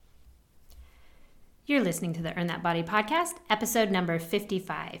You're listening to the Earn That Body podcast, episode number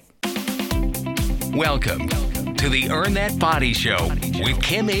 55. Welcome to the Earn That Body Show with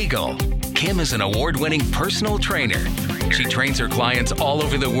Kim Eagle. Kim is an award-winning personal trainer. She trains her clients all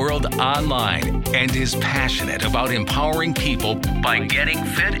over the world online and is passionate about empowering people by getting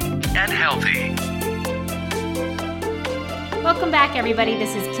fit and healthy. Welcome back, everybody.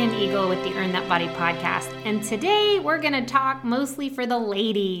 This is Kim Eagle with the Earn That Body podcast. And today we're going to talk mostly for the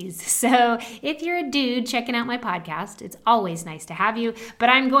ladies. So if you're a dude checking out my podcast, it's always nice to have you. But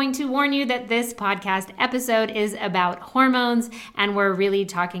I'm going to warn you that this podcast episode is about hormones, and we're really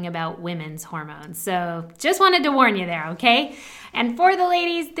talking about women's hormones. So just wanted to warn you there, okay? And for the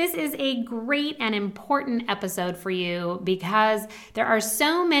ladies, this is a great and important episode for you because there are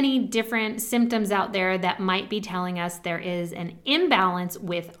so many different symptoms out there that might be telling us there is an imbalance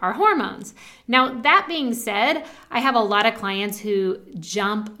with our hormones. Now, that being said, I have a lot of clients who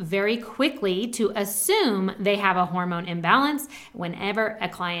jump very quickly to assume they have a hormone imbalance. Whenever a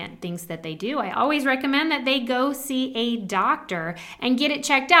client thinks that they do, I always recommend that they go see a doctor and get it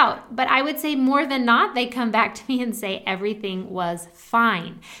checked out. But I would say more than not, they come back to me and say everything was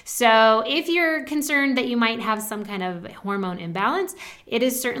fine. So if you're concerned that you might have some kind of hormone imbalance, it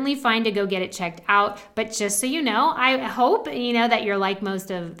is certainly fine to go get it checked out. But just so you know, I hope that you're like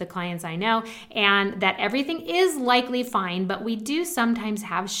most of the clients I know and that everything is likely fine, but we do sometimes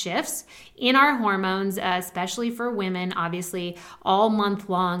have shifts in our hormones, especially for women. Obviously, all month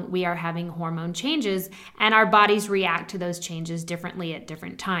long, we are having hormone changes and our bodies react to those changes differently at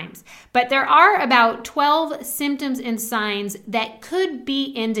different times. But there are about 12 symptoms and signs that could be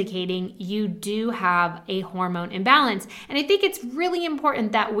indicating you do have a hormone imbalance. And I think it's really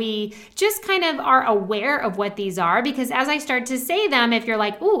important that we just kind of are aware of what these are, because as I start to say them, if you're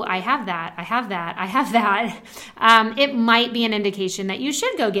like, ooh, I have that, it might be an indication that you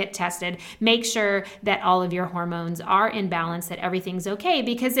should go get tested. Make sure that all of your hormones are in balance, that everything's okay,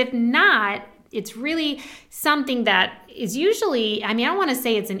 because if not, it's really something that is usually, I don't want to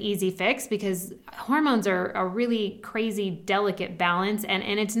say it's an easy fix because hormones are a really crazy, delicate balance and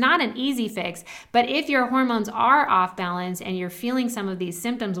it's not an easy fix. But if your hormones are off balance and you're feeling some of these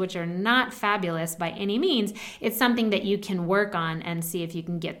symptoms, which are not fabulous by any means, it's something that you can work on and see if you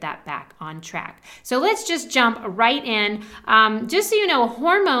can get that back on track. So let's just jump right in. Just so you know,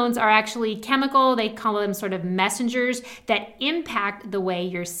 hormones are actually chemical. They call them sort of messengers that impact the way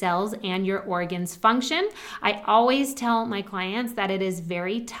your cells and your organs function. I always tell my clients that it is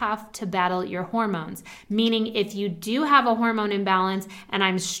very tough to battle your hormones, meaning if you do have a hormone imbalance and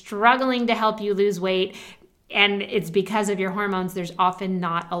I'm struggling to help you lose weight, and it's because of your hormones, there's often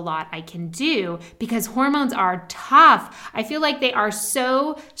not a lot I can do because hormones are tough. I feel like they are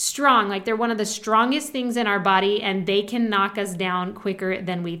so strong, like they're one of the strongest things in our body and they can knock us down quicker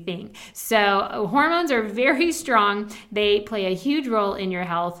than we think. So hormones are very strong. They play a huge role in your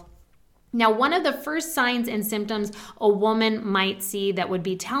health. Now, one of the first signs and symptoms a woman might see that would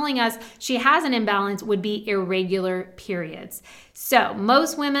be telling us she has an imbalance would be irregular periods. So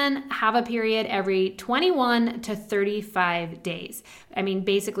most women have a period every 21 to 35 days.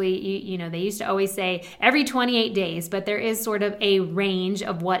 Basically, they used to always say every 28 days, but there is sort of a range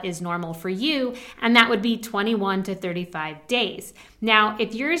of what is normal for you, and that would be 21 to 35 days. Now,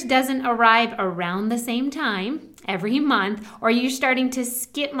 if yours doesn't arrive around the same time every month, or you're starting to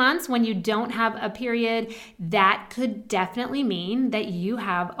skip months when you don't have a period, that could definitely mean that you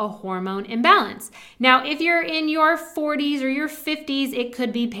have a hormone imbalance. Now, if you're in your 40s or your 50s, it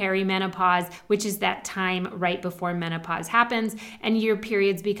could be perimenopause, which is that time right before menopause happens and your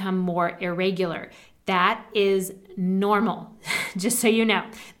periods become more irregular. That is normal, just so you know.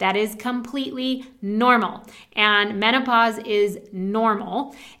 That is completely normal. And menopause is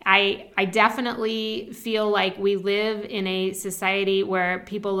normal. I definitely feel like we live in a society where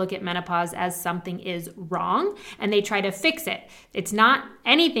people look at menopause as something is wrong and they try to fix it. It's not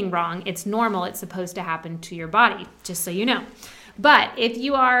anything wrong. It's normal. It's supposed to happen to your body, just so you know. But if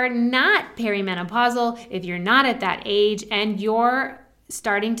you are not perimenopausal, if you're not at that age and you're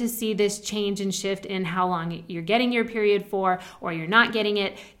starting to see this change and shift in how long you're getting your period for, or you're not getting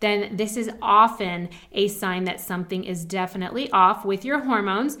it, then this is often a sign that something is definitely off with your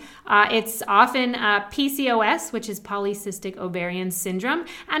hormones. It's often PCOS, which is polycystic ovarian syndrome,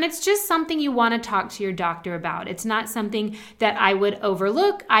 and it's just something you want to talk to your doctor about. It's not something that I would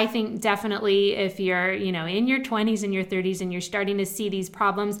overlook. I think definitely if you're, in your 20s and your 30s and you're starting to see these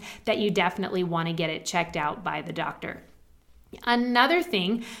problems, that you definitely want to get it checked out by the doctor. Another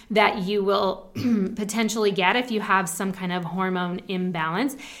thing that you will potentially get if you have some kind of hormone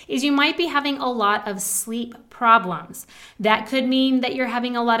imbalance is you might be having a lot of sleep problems. That could mean that you're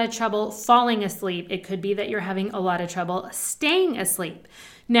having a lot of trouble falling asleep. It could be that you're having a lot of trouble staying asleep.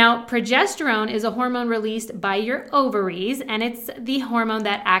 Now, progesterone is a hormone released by your ovaries, and it's the hormone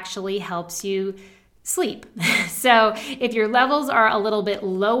that actually helps you sleep. So if your levels are a little bit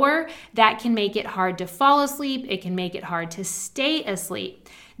lower, that can make it hard to fall asleep. It can make it hard to stay asleep.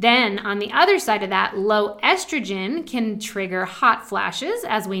 Then on the other side of that, low estrogen can trigger hot flashes,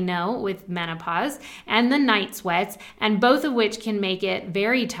 as we know with menopause, and the night sweats, and both of which can make it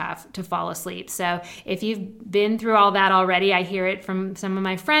very tough to fall asleep. So if you've been through all that already, I hear it from some of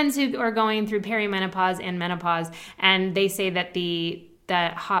my friends who are going through perimenopause and menopause, and they say that the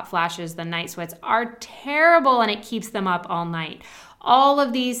hot flashes, the night sweats are terrible and it keeps them up all night. All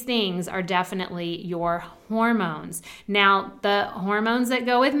of these things are definitely your hormones. Now, the hormones that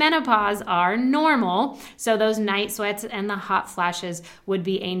go with menopause are normal. So those night sweats and the hot flashes would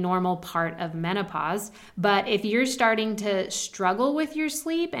be a normal part of menopause. But if you're starting to struggle with your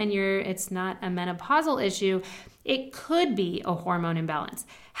sleep and it's not a menopausal issue, it could be a hormone imbalance.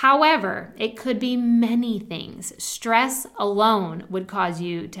 However, it could be many things. Stress alone would cause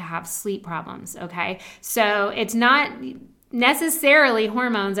you to have sleep problems, okay? So it's not necessarily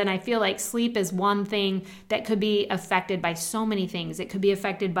hormones, and I feel like sleep is one thing that could be affected by so many things. It could be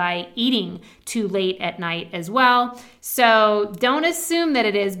affected by eating too late at night as well. So don't assume that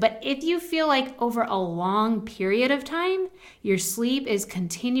it is, but if you feel like over a long period of time, your sleep is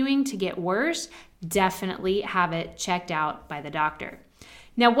continuing to get worse, definitely have it checked out by the doctor.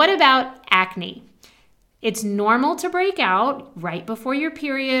 Now, what about acne? It's normal to break out right before your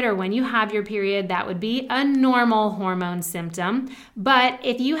period or when you have your period. That would be a normal hormone symptom. But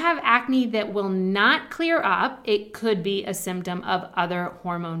if you have acne that will not clear up, it could be a symptom of other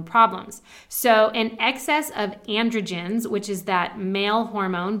hormone problems. So an excess of androgens, which is that male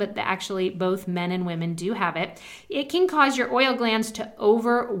hormone, but actually both men and women do have it, it can cause your oil glands to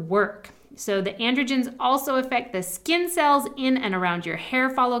overwork. So the androgens also affect the skin cells in and around your hair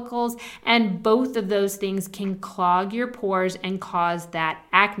follicles, and both of those things can clog your pores and cause that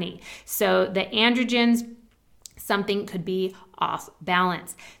acne. So the androgens, something could be off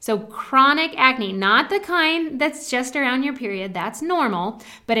balance. So chronic acne, not the kind that's just around your period, that's normal,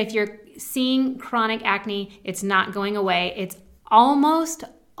 but if you're seeing chronic acne, it's not going away, it's almost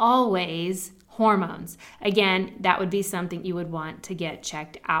always hormones. Again, that would be something you would want to get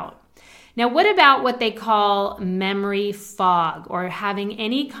checked out. Now, what about what they call memory fog or having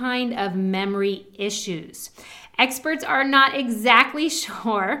any kind of memory issues? Experts are not exactly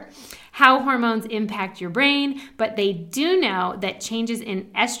sure how hormones impact your brain, but they do know that changes in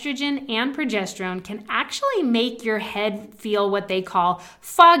estrogen and progesterone can actually make your head feel what they call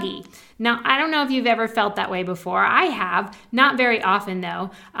foggy. Now, I don't know if you've ever felt that way before. I have, not very often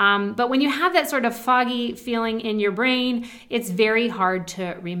though. But when you have that sort of foggy feeling in your brain, it's very hard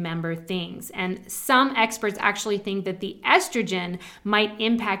to remember things. And some experts actually think that the estrogen might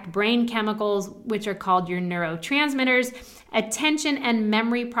impact brain chemicals, which are called your neurotransmitters. Attention and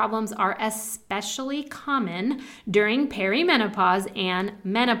memory problems are especially common during perimenopause and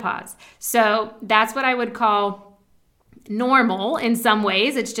menopause. So that's what I would call normal in some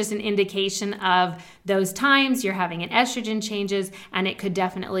ways. It's just an indication of those times you're having an estrogen changes, and it could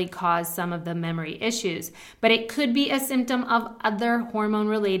definitely cause some of the memory issues. But it could be a symptom of other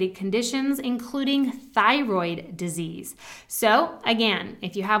hormone-related conditions, including thyroid disease. So again,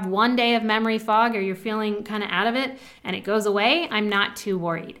 if you have one day of memory fog or you're feeling kind of out of it and it goes away, I'm not too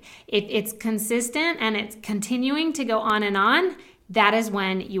worried. If it's consistent and it's continuing to go on, that is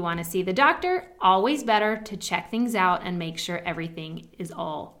when you want to see the doctor. Always better to check things out and make sure everything is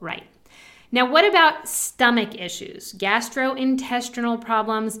all right. Now, what about stomach issues, gastrointestinal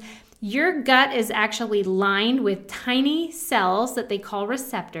problems? Your gut is actually lined with tiny cells that they call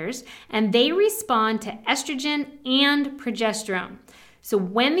receptors, and they respond to estrogen and progesterone. So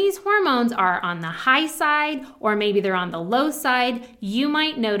when these hormones are on the high side, or maybe they're on the low side, you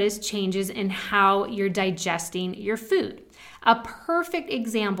might notice changes in how you're digesting your food. A perfect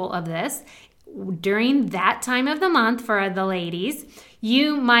example of this, during that time of the month for the ladies,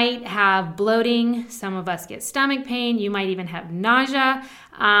 you might have bloating, some of us get stomach pain, you might even have nausea,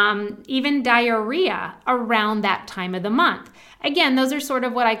 even diarrhea around that time of the month. Again, those are sort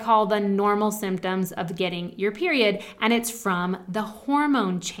of what I call the normal symptoms of getting your period, and it's from the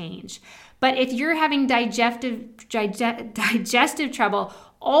hormone change. But if you're having digestive trouble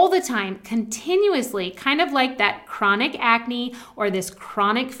all the time, continuously, kind of like that chronic acne or this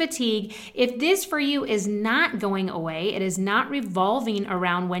chronic fatigue, if this for you is not going away, it is not revolving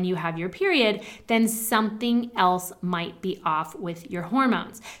around when you have your period, then something else might be off with your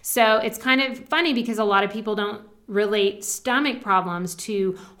hormones. So it's kind of funny because a lot of people don't relate stomach problems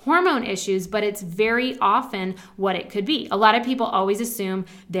to hormone issues, but it's very often what it could be. A lot of people always assume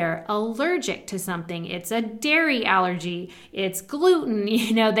they're allergic to something. It's a dairy allergy, it's gluten,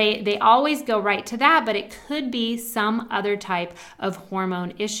 they always go right to that, but it could be some other type of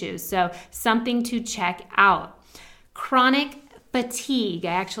hormone issues. So something to check out. Chronic fatigue.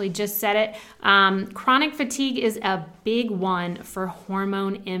 I actually just said it. Chronic fatigue is a big one for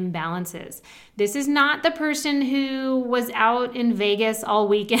hormone imbalances. This is not the person who was out in Vegas all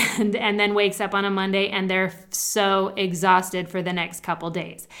weekend and then wakes up on a Monday and they're so exhausted for the next couple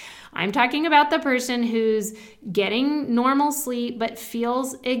days. I'm talking about the person who's getting normal sleep but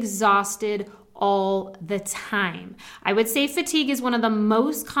feels exhausted all the time. I would say fatigue is one of the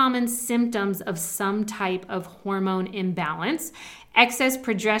most common symptoms of some type of hormone imbalance. Excess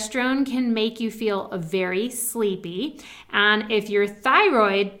progesterone can make you feel very sleepy. And if your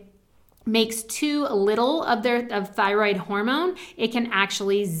thyroid makes too little of thyroid hormone, it can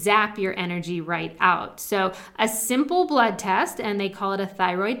actually zap your energy right out. So a simple blood test, and they call it a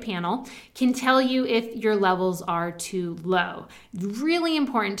thyroid panel, can tell you if your levels are too low. Really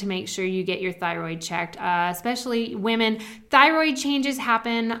important to make sure you get your thyroid checked, especially women. Thyroid changes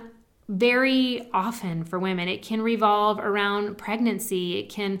happen very often for women. It can revolve around pregnancy. It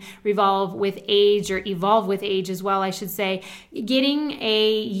can revolve with age, or evolve with age as well, I should say. Getting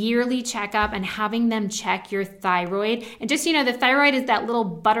a yearly checkup and having them check your thyroid. And just, the thyroid is that little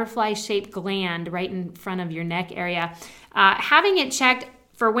butterfly-shaped gland right in front of your neck area. Having it checked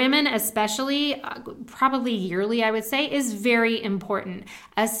for women especially, probably yearly, I would say, is very important,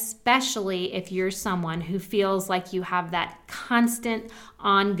 especially if you're someone who feels like you have that constant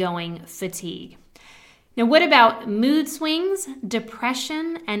ongoing fatigue. Now, what about mood swings,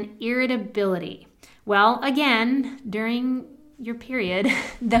 depression, and irritability? Well, again, during your period,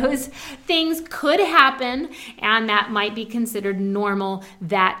 those things could happen, and that might be considered normal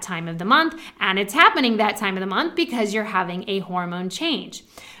that time of the month. And it's happening that time of the month because you're having a hormone change.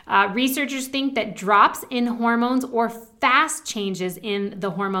 Researchers think that drops in hormones or fast changes in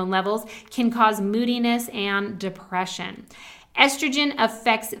the hormone levels can cause moodiness and depression. Estrogen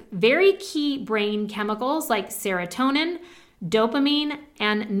affects very key brain chemicals like serotonin, dopamine,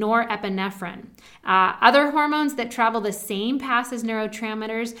 and norepinephrine. Other hormones that travel the same paths as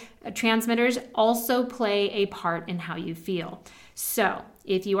neurotransmitters also play a part in how you feel. So,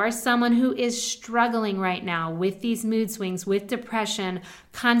 if you are someone who is struggling right now with these mood swings, with depression,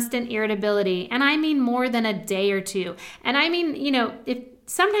 constant irritability, and I mean more than a day or two, and I mean,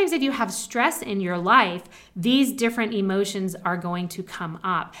 sometimes if you have stress in your life, these different emotions are going to come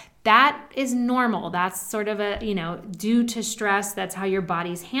up. That is normal. That's sort of due to stress. That's how your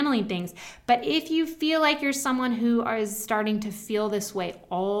body's handling things. But if you feel like you're someone who is starting to feel this way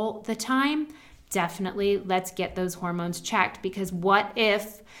all the time, definitely let's get those hormones checked, because what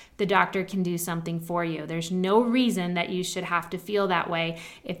if the doctor can do something for you? There's no reason that you should have to feel that way.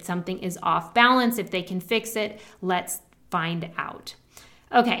 If something is off balance, if they can fix it, let's find out.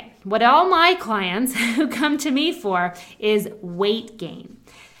 Okay, what all my clients who come to me for is weight gain.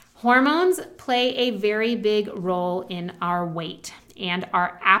 Hormones play a very big role in our weight and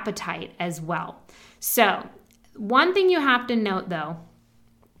our appetite as well. So, one thing you have to note though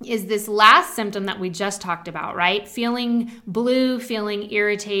is this last symptom that we just talked about, right? Feeling blue, feeling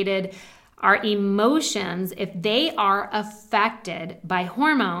irritated. Our emotions, if they are affected by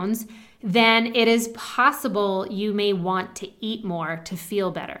hormones, then it is possible you may want to eat more to feel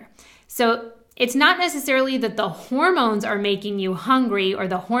better. So it's not necessarily that the hormones are making you hungry or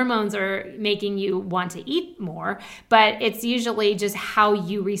the hormones are making you want to eat more, but it's usually just how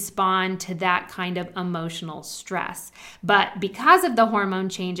you respond to that kind of emotional stress. But because of the hormone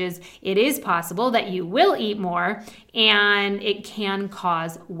changes, it is possible that you will eat more and it can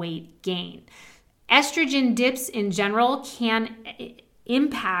cause weight gain. Estrogen dips in general can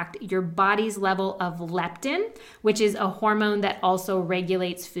impact your body's level of leptin, which is a hormone that also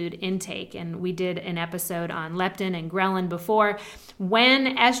regulates food intake. And we did an episode on leptin and ghrelin before.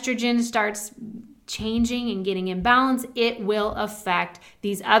 When estrogen starts changing and getting imbalanced, it will affect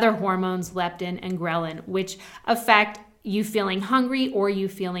these other hormones, leptin and ghrelin, which affect you feeling hungry or you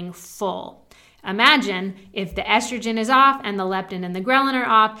feeling full. Imagine if the estrogen is off and the leptin and the ghrelin are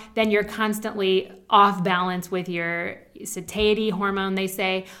off, then you're constantly off balance with your satiety hormone, they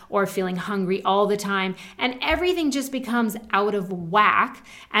say, or feeling hungry all the time. And everything just becomes out of whack.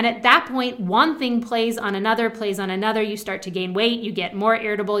 And at that point, one thing plays on another. You start to gain weight, you get more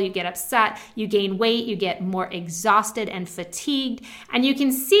irritable, you get upset, you gain weight, you get more exhausted and fatigued. And you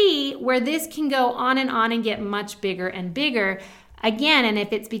can see where this can go on and get much bigger and bigger. Again, and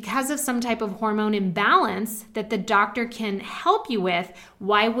if it's because of some type of hormone imbalance that the doctor can help you with,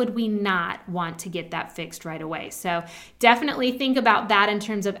 why would we not want to get that fixed right away? So definitely think about that in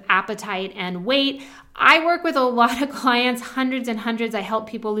terms of appetite and weight. I work with a lot of clients, hundreds and hundreds. I help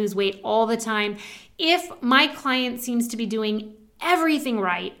people lose weight all the time. If my client seems to be doing everything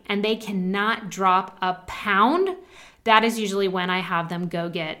right and they cannot drop a pound, that is usually when I have them go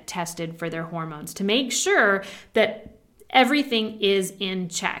get tested for their hormones to make sure that everything is in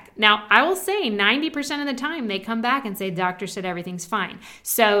check. Now, I will say 90% of the time they come back and say, doctor said everything's fine.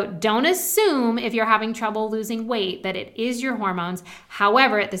 So don't assume if you're having trouble losing weight that it is your hormones.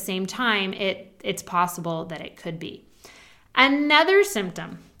 However, at the same time, it's possible that it could be. Another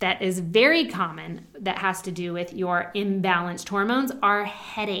symptom that is very common that has to do with your imbalanced hormones are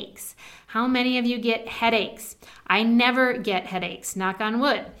headaches. How many of you get headaches? I never get headaches, knock on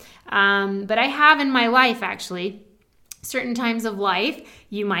wood. But I have in my life, actually. Certain times of life,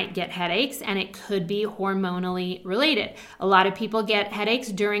 you might get headaches, and it could be hormonally related. A lot of people get headaches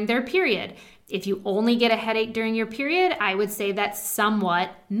during their period. If you only get a headache during your period, I would say that's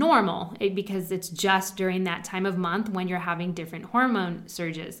somewhat normal because it's just during that time of month when you're having different hormone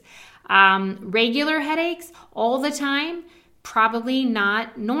surges. Regular headaches all the time, probably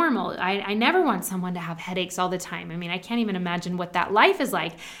not normal. I never want someone to have headaches all the time. I mean, I can't even imagine what that life is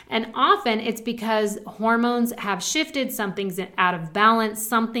like. And often it's because hormones have shifted, something's out of balance,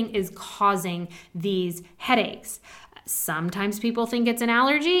 something is causing these headaches. Sometimes people think it's an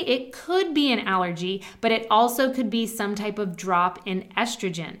allergy. It could be an allergy, but it also could be some type of drop in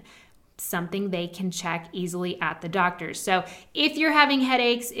estrogen, something they can check easily at the doctor. So if you're having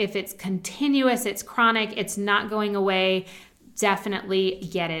headaches, if it's continuous, it's chronic, it's not going away, definitely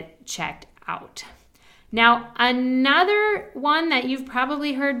get it checked out. Now, another one that you've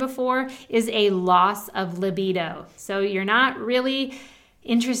probably heard before is a loss of libido. So you're not really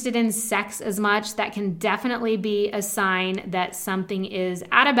interested in sex as much. That can definitely be a sign that something is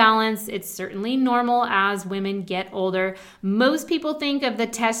out of balance. It's certainly normal as women get older. Most people think of the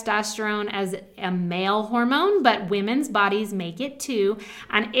testosterone as a male hormone, but women's bodies make it too.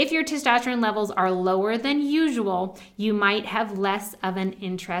 And if your testosterone levels are lower than usual, you might have less of an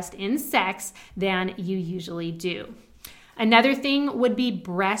interest in sex than you usually do. Another thing would be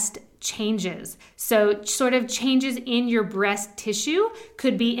breast changes. So sort of changes in your breast tissue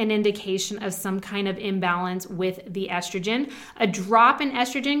could be an indication of some kind of imbalance with the estrogen. A drop in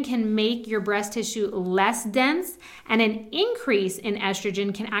estrogen can make your breast tissue less dense, and an increase in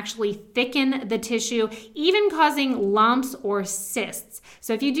estrogen can actually thicken the tissue, even causing lumps or cysts.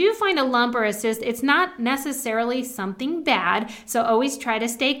 So if you do find a lump or a cyst, it's not necessarily something bad, so always try to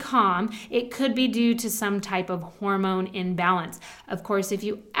stay calm. It could be due to some type of hormone imbalance. Of course, if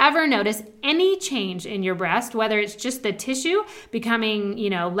you ever notice any change in your breast, whether it's just the tissue becoming,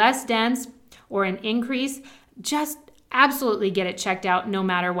 less dense or an increase, just absolutely get it checked out no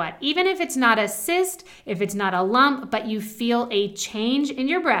matter what. Even if it's not a cyst, if it's not a lump, but you feel a change in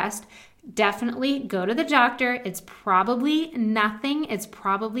your breast, definitely go to the doctor. It's probably nothing. It's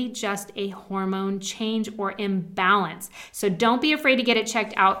probably just a hormone change or imbalance. So don't be afraid to get it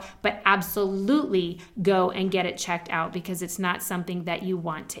checked out, but absolutely go and get it checked out because it's not something that you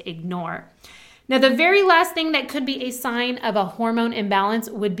want to ignore. Now, the very last thing that could be a sign of a hormone imbalance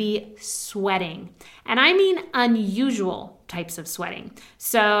would be sweating. And I mean unusual types of sweating.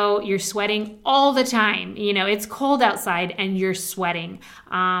 So you're sweating all the time. It's cold outside and you're sweating.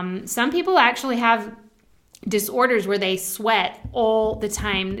 Some people actually have disorders where they sweat all the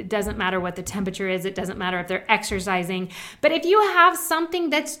time. It doesn't matter what the temperature is. It doesn't matter if they're exercising. But if you have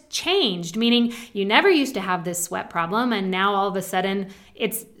something that's changed, meaning you never used to have this sweat problem and now all of a sudden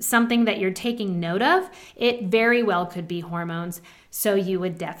it's something that you're taking note of, it very well could be hormones. So you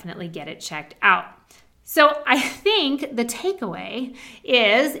would definitely get it checked out. So I think the takeaway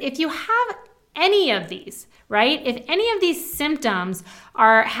is if you have any of these, right? If any of these symptoms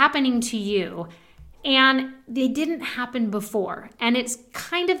are happening to you, and they didn't happen before, and it's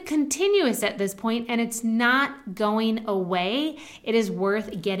kind of continuous at this point, and it's not going away, it is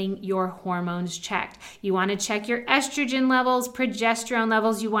worth getting your hormones checked. You want to check your estrogen levels, progesterone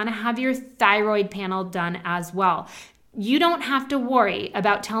levels. You want to have your thyroid panel done as well. you don't have to worry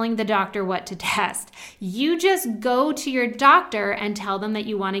about telling the doctor what to test. You just go to your doctor and tell them that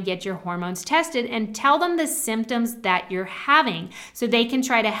you want to get your hormones tested and tell them the symptoms that you're having so they can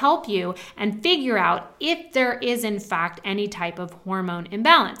try to help you and figure out if there is in fact any type of hormone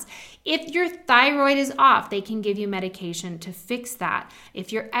imbalance. If your thyroid is off, they can give you medication to fix that.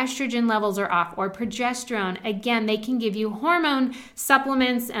 If your estrogen levels are off or progesterone, again, they can give you hormone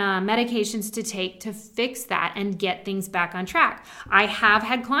supplements, medications to take to fix that and get things back on track. I have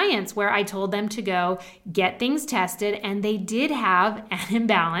had clients where I told them to go get things tested and they did have an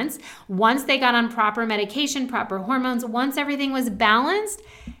imbalance. Once they got on proper medication, proper hormones, once everything was balanced,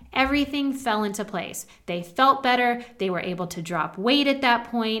 everything fell into place. They felt better. They were able to drop weight at that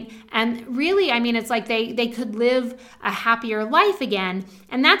point. And really, I mean, it's like they could live a happier life again.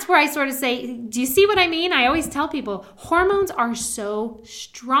 And that's where I sort of say, do you see what I mean? I always tell people, hormones are so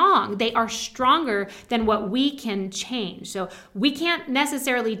strong. They are stronger than what we can change. So we can't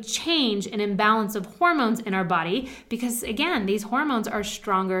necessarily change an imbalance of hormones in our body because, again, these hormones are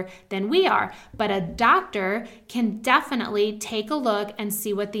stronger than we are. But a doctor can definitely take a look and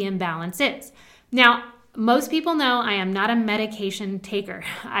see what the imbalance is. Now, most people know I am not a medication taker.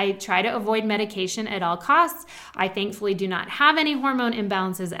 I try to avoid medication at all costs. I thankfully do not have any hormone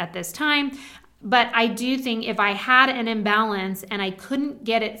imbalances at this time. But I do think if I had an imbalance and I couldn't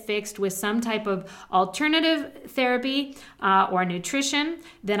get it fixed with some type of alternative therapy or nutrition,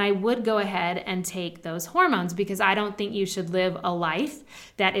 then I would go ahead and take those hormones because I don't think you should live a life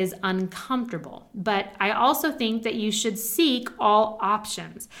that is uncomfortable. But I also think that you should seek all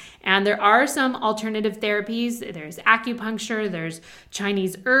options. And there are some alternative therapies. There's acupuncture, there's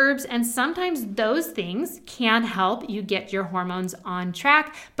Chinese herbs, and sometimes those things can help you get your hormones on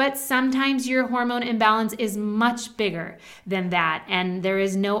track, but sometimes your hormone imbalance is much bigger than that, and there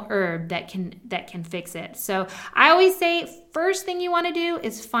is no herb that can fix it. So I always say, first thing you want to do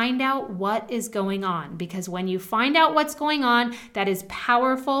is find out what is going on, because when you find out what's going on, that is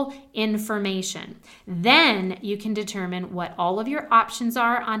powerful information. Then you can determine what all of your options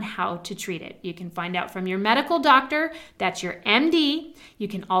are on how to treat it. You can find out from your medical doctor, that's your MD. You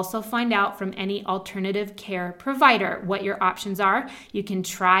can also find out from any alternative care provider what your options are. You can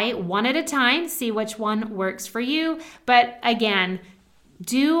try one at a time, see which one works for you. But again,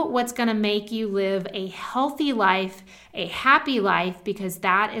 do what's going to make you live a healthy life, a happy life, because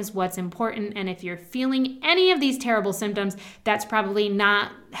that is what's important. And if you're feeling any of these terrible symptoms, that's probably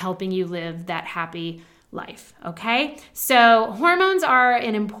not helping you live that happy life, okay? So hormones are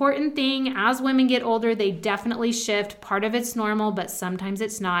an important thing. As women get older, they definitely shift. Part of it's normal, but sometimes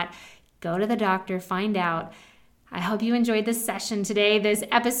it's not. Go to the doctor, find out. I hope you enjoyed this session today, this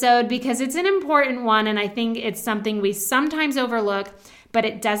episode, because it's an important one, and I think it's something we sometimes overlook, but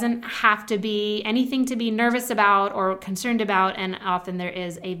it doesn't have to be anything to be nervous about or concerned about, and often there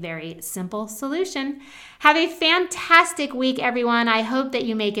is a very simple solution. Have a fantastic week, everyone. I hope that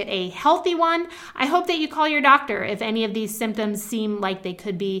you make it a healthy one. I hope that you call your doctor if any of these symptoms seem like they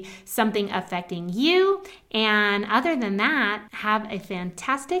could be something affecting you. And other than that, have a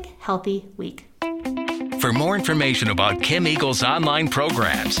fantastic, healthy week. For more information about Kim Eagle's online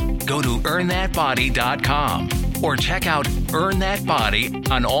programs, go to earnthatbody.com or check out Earn That Body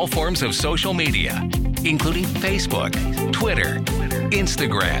on all forms of social media, including Facebook, Twitter,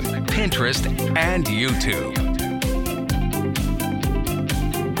 Instagram, Pinterest, and YouTube.